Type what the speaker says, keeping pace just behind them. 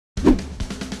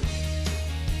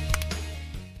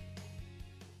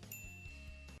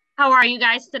How are you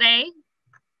guys today?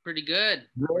 Pretty good.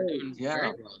 We're Great. doing Yeah.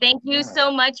 very well. Thank you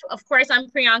so much. Of course, I'm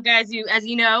Priyanka, as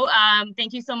you know.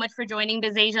 Thank you so much for joining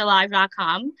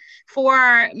BizAsiaLive.com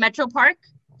for Metro Park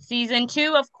Season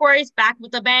 2, of course, back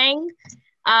with a bang.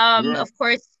 Yeah. Of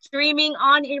course, streaming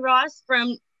on Eros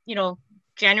from,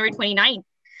 January 29th.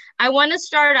 I want to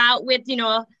start out with,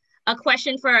 a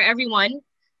question for everyone.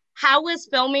 How was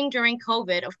filming during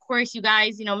COVID? Of course, you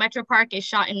guys, Metro Park is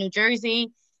shot in New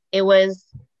Jersey. It was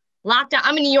lockdown.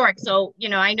 I'm in New York, so,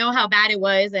 I know how bad it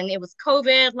was. And it was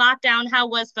COVID, lockdown. How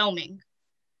was filming?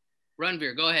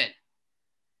 Ranvir, go ahead.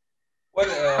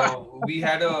 Well, we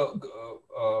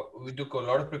took a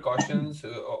lot of precautions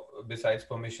besides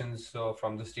permissions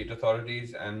from the state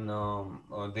authorities, and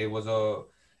there was a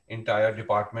entire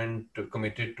department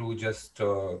committed to just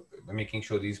making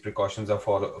sure these precautions are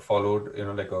followed.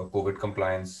 Like a COVID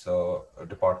compliance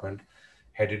department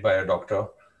headed by a doctor.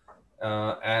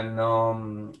 And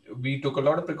we took a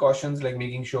lot of precautions, like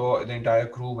making sure the entire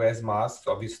crew wears masks.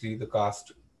 Obviously, the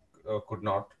cast could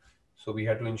not. So we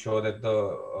had to ensure that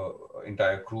the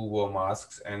entire crew wore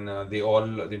masks, and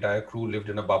the entire crew lived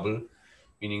in a bubble,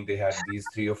 meaning they had these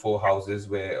 3 or 4 houses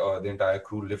where the entire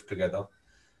crew lived together.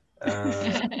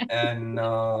 And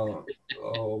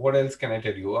what else can I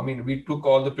tell you? I mean, we took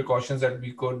all the precautions that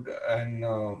we could, and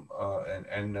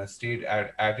stayed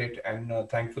at it, and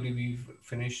thankfully we've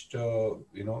finished,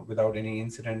 without any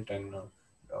incident, and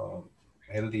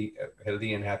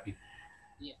healthy and happy.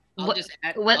 Yeah, What?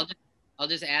 I'll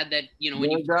just add that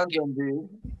Well done, Ranveer.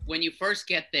 when you first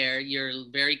get there, you're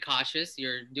very cautious.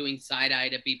 You're doing side eye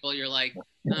to people. You're like,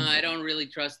 I don't really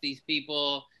trust these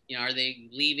people. Are they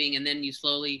leaving? And then you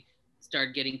slowly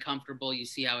start getting comfortable. You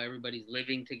see how everybody's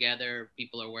living together.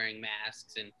 People are wearing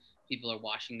masks and people are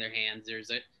washing their hands. There's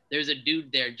a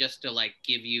dude there just to like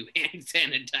give you hand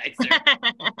sanitizer.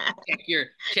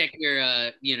 check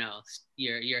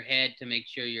your head to make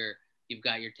sure you've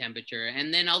got your temperature,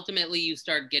 and then ultimately you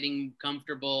start getting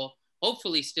comfortable,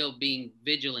 hopefully still being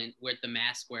vigilant with the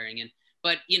mask wearing.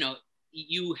 But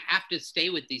you have to stay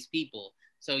with these people,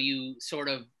 so you sort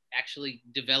of actually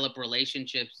develop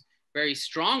relationships, very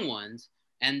strong ones,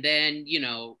 and then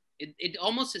it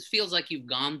almost feels like you've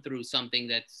gone through something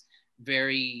that's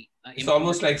very It's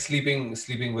almost like sleeping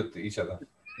with each other.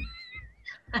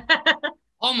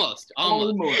 Almost.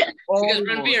 Because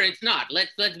Ranveer, it's not.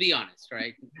 Let's be honest,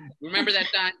 right? Remember that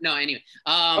time? No, anyway.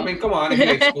 I mean, come on, if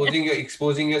you're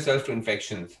exposing yourself to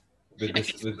infections with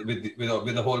this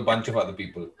with a whole bunch of other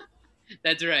people.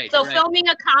 That's right. So right. filming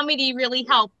a comedy really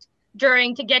helped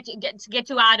to get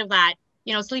you out of that,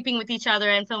 sleeping with each other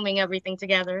and filming everything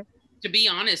together. To be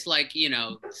honest, like,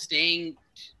 staying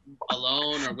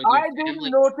alone or with I your didn't family.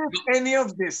 notice any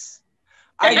of this.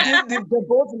 They're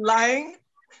both lying.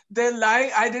 They're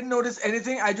lying. I didn't notice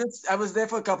anything. I was there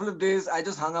for a couple of days. I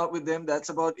just hung out with them. That's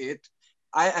about it.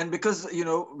 And because,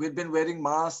 we'd been wearing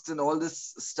masks and all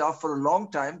this stuff for a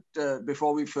long time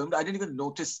before we filmed, I didn't even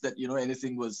notice that,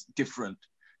 anything was different.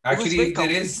 Actually,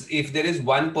 if there is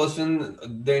one person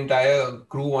the entire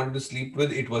crew wanted to sleep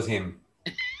with, it was him.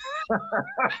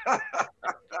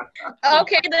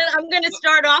 Okay, then I'm gonna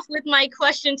start off with my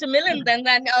question to Milind. Then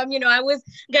I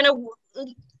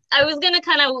was gonna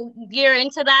kind of gear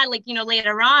into that,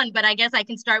 later on, but I guess I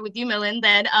can start with you, Milind.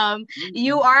 Then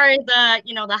you are the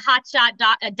hotshot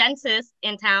dentist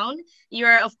in town.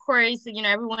 You're, of course,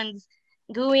 everyone's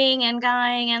gooing and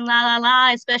guying and la la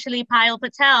la, especially Payal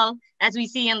Patel, as we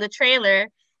see in the trailer.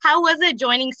 How was it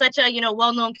joining such a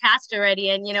well-known cast already?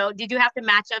 And did you have to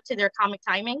match up to their comic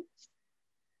timing?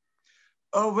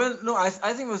 Oh well, no, I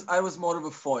think I was more of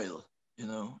a foil.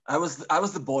 I was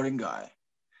the boring guy.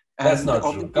 That's not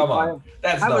true. Come on,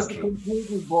 that's not true.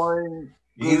 Completely boring.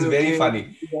 He's very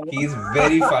funny. He's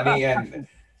very funny, and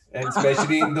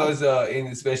especially in those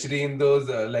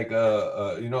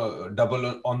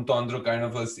double entendre kind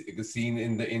of a scene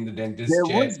in the dentist There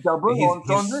chair. was double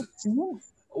entendre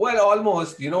scenes. Well,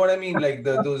 almost. You know what I mean? Like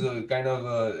those kind of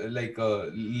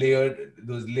layered,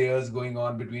 those layers going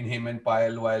on between him and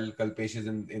Payal while Kalpesh is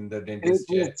in the dentist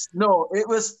chair.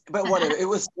 But whatever. It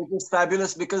was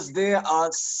fabulous because they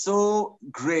are so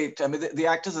great. I mean, the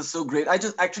actors are so great. I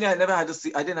didn't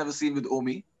have a scene with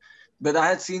Omi, but I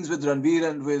had scenes with Ranveer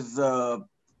and with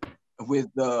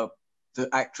the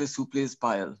actress who plays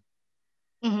Payal.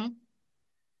 Mm-hmm.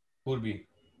 Purvi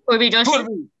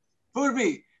Joshi.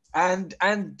 Purvi. And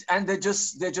they're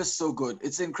just so good.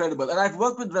 It's incredible. And I've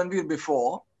worked with Ranveer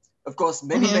before, of course,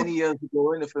 many years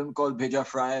ago in a film called Bheja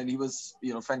Fry, and he was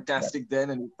fantastic then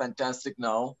and fantastic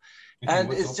now. He And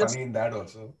was it's so just funny in that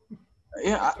also.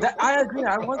 Yeah, I agree.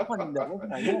 I was funny in that,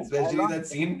 wasn't I? Yeah, Especially that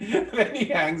scene when he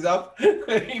hangs up,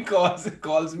 he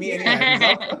calls me and he hangs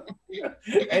up,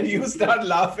 and you start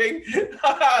laughing.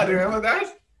 Remember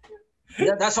that?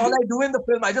 Yeah, that's all I do in the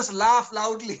film. I just laugh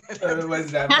loudly. It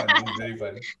was damn funny. It's very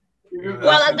funny.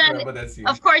 Well, then, Remember that scene.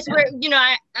 of course, we're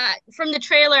from the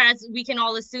trailer, as we can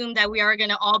all assume that we are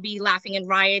gonna all be laughing in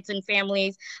riots and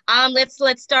families. Let's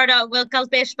start out with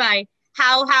Kalpesh Bhai.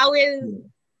 How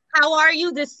are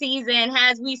you this season?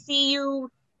 As we see you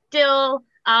still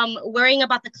worrying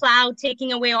about the cloud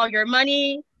taking away all your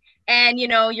money, and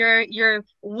your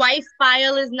wife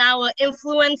File is now an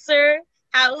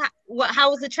how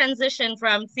was the transition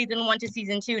from season 1 to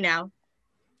season 2 now?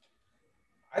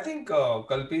 I think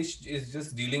Kalpesh is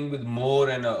just dealing with more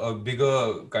and a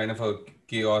bigger kind of a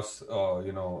chaos,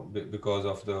 because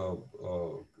of the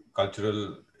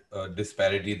cultural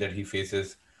disparity that he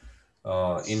faces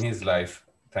in his life,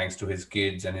 thanks to his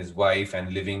kids and his wife,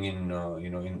 and living in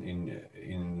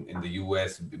in the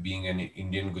US, being an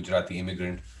Indian Gujarati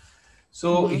immigrant.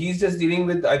 So he's just dealing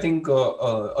with, I think,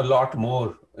 a lot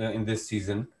more in this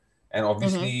season, and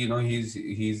obviously,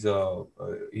 he's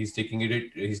taking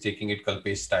it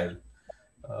Kalpesh style.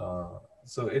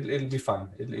 So it'll be fun.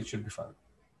 It should be fun.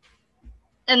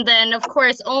 And then, of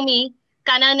course, Omi,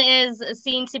 Kanan is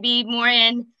seen to be more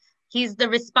in, he's the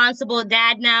responsible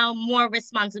dad now, more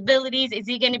responsibilities. Is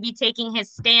he going to be taking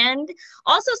his stand?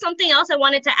 Also, something else I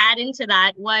wanted to add into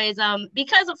that was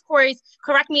because, of course,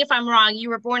 correct me if I'm wrong, you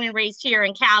were born and raised here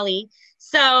in Cali.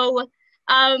 So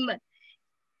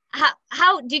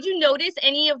how did you notice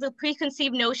any of the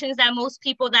preconceived notions that most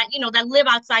people that live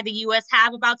outside the US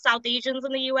have about South Asians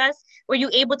in the US? Were you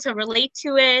able to relate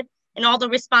to it and all the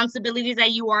responsibilities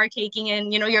that you are taking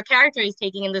and your character is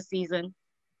taking in this season?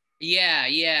 Yeah.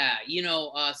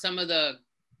 Some of the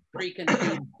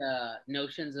preconceived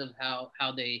notions of how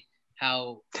they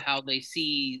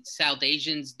see South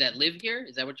Asians that live here.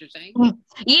 Is that what you're saying?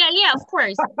 Yeah, of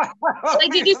course.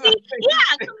 Like, did you see?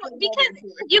 Yeah, because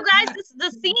you guys,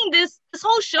 this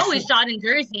whole show is shot in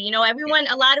Jersey. Everyone,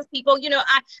 a lot of people.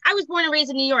 I was born and raised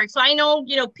in New York, so I know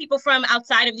people from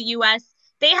outside of the U.S.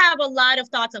 They have a lot of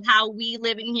thoughts of how we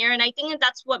live in here, and I think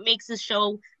that's what makes this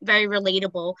show very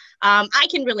relatable. I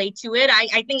can relate to it.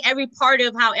 I think every part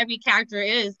of how every character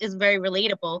is very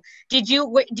relatable. Did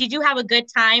you have a good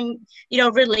time,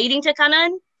 relating to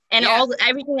Kanan and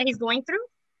everything that he's going through?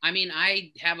 I mean,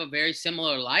 I have a very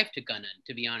similar life to Kanan,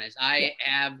 to be honest.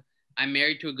 I'm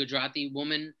married to a Gujarati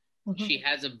woman. She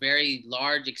has a very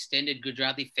large, extended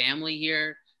Gujarati family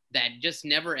here that just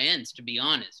never ends, to be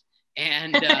honest.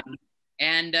 And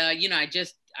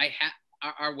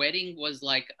our wedding was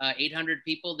like 800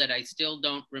 people that I still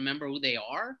don't remember who they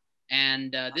are.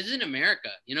 And this is in America,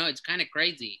 it's kind of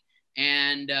crazy.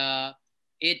 And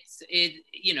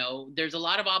there's a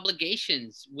lot of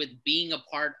obligations with being a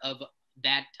part of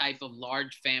that type of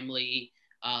large family,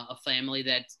 a family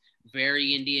that's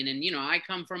very Indian. And, I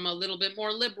come from a little bit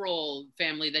more liberal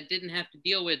family that didn't have to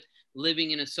deal with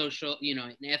living in a social,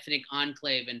 an ethnic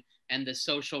enclave and the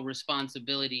social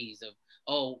responsibilities of,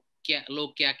 log kya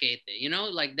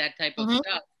kehte, like that type of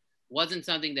stuff wasn't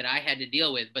something that I had to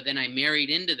deal with. But then I married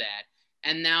into that.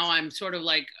 And now I'm sort of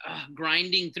like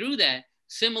grinding through that,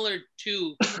 similar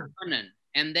to Kanan.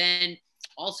 And then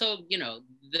also,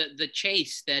 the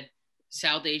chase that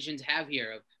South Asians have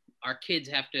here of our kids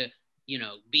have to,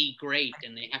 be great,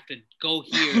 and they have to go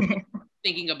here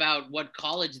thinking about what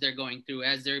college they're going through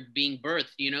as they're being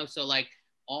birthed, so like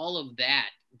all of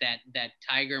that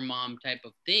tiger mom type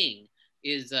of thing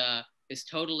is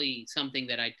totally something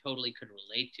that I totally could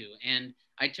relate to. And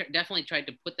I definitely tried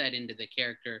to put that into the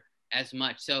character as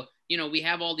much. So, we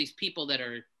have all these people that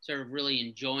are sort of really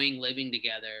enjoying living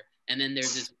together. And then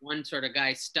there's this one sort of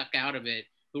guy stuck out of it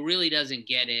who really doesn't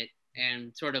get it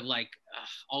and sort of like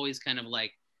always kind of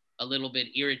like a little bit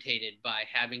irritated by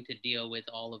having to deal with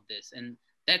all of this. And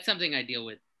that's something I deal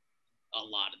with a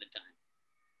lot of the time.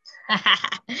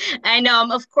 I know.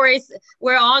 Of course,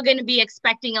 we're all going to be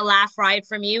expecting a laugh riot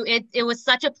from you. It was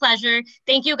such a pleasure.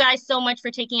 Thank you guys so much for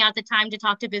taking out the time to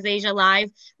talk to BizAsia Live.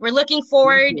 We're looking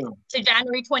forward to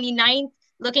January 29th.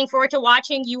 Looking forward to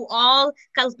watching you all.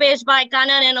 Kalpesh Bhai,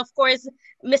 Kanan, and of course,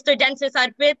 Mr. Densis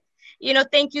Arpit.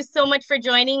 Thank you so much for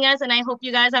joining us, and I hope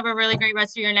you guys have a really great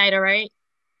rest of your night, all right?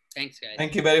 Thanks, guys.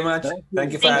 Thank you very much.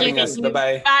 Thank you for having us.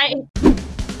 Bye-bye. Bye.